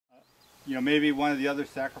you know, maybe one of the other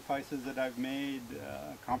sacrifices that I've made,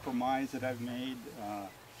 compromise that I've made,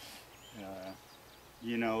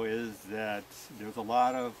 you know, is that there's a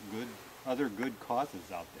lot of other good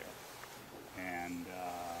causes out there, and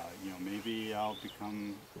you know, maybe I'll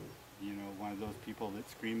become, you know, one of those people that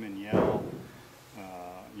scream and yell,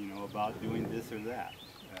 you know, about doing this or that.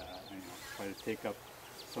 You know, try to take up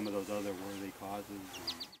some of those other worthy causes.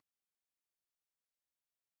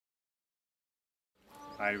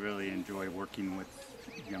 I really enjoy working with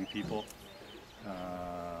young people.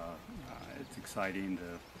 It's exciting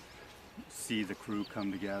to see the crew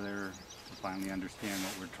come together, to finally understand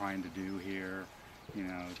what we're trying to do here, you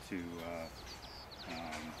know, to,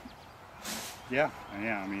 yeah,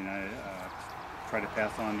 I mean, I try to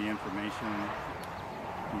pass on the information,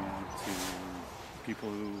 you know, to people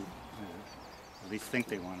who at least think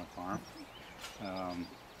they want to farm.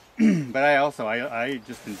 But I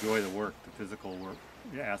just enjoy the work, the physical work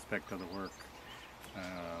aspect of the work.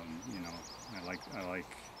 You know, I like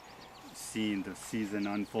seeing the season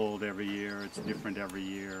unfold every year. It's different every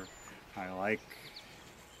year. I like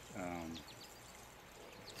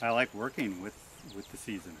working with the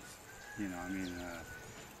seasons. You know, I mean,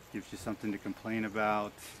 gives you something to complain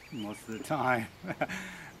about most of the time.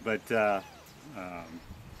 But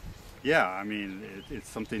yeah, I mean, it's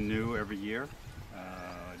something new every year,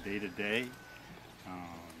 day to day.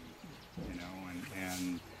 You know,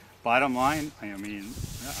 and bottom line, I mean,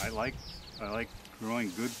 I like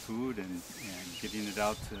growing good food and getting it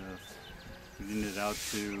out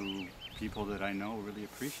to people that I know really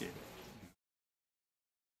appreciate it.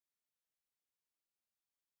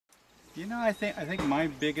 You know, I think my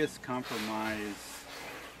biggest compromise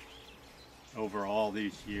over all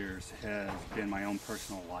these years has been my own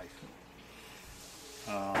personal life.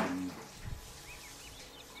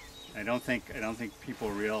 I don't think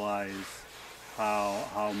people realize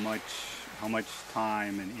how much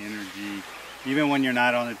time and energy, even when you're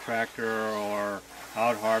not on the tractor or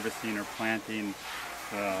out harvesting or planting,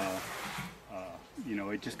 you know,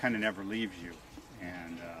 it just kind of never leaves you,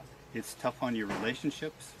 and it's tough on your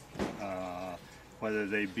relationships, whether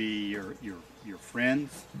they be your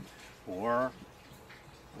friends or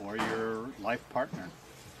your life partner,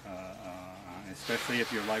 especially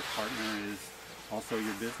if your life partner is also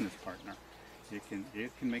your business partner. It can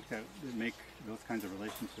make those kinds of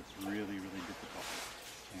relationships really difficult,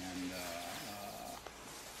 and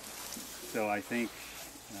so I think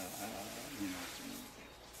you know,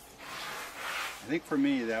 I think for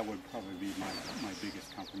me that would probably be my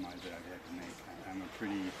biggest compromise that I've had to make. I'm a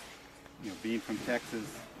pretty, you know, being from Texas,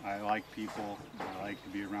 I like people. I like to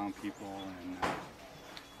be around people, and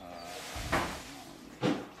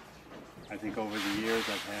I think over the years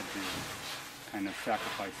I've had to kind of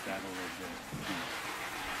sacrifice that a little bit. You know.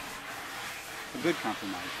 A good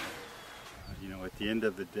compromise. You know, at the end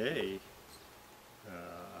of the day,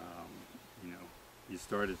 you know, you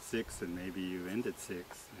start at 6 and maybe you end at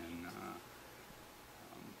 6, and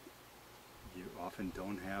you often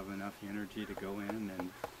don't have enough energy to go in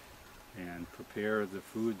and prepare the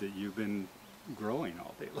food that you've been growing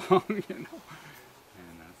all day long, you know.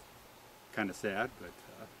 And that's kind of sad, but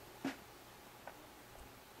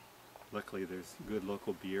luckily there's good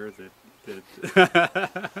local beer that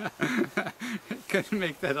can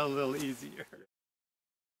make that a little easier.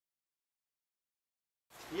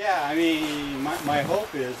 Yeah, I mean, my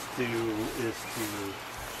hope is to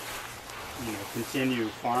you know, continue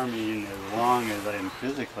farming as long as I'm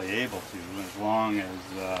physically able to, as long as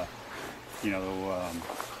you know,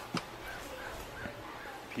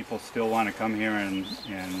 people still want to come here and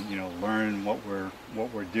you know, learn what we're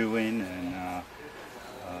doing, and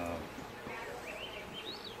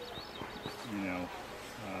you know,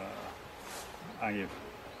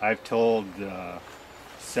 I've told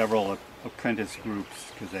several apprentice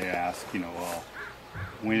groups, because they ask, you know, well,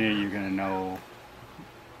 when are you going to know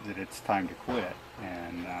that it's time to quit?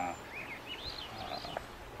 And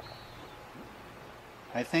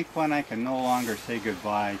I think when I can no longer say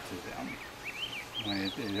goodbye to them,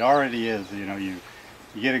 when it already is, you know, you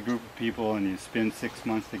get a group of people and you spend 6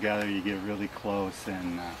 months together, you get really close,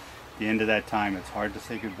 and at the end of that time it's hard to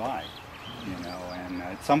say goodbye, you know, and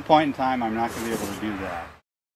at some point in time I'm not going to be able to do that.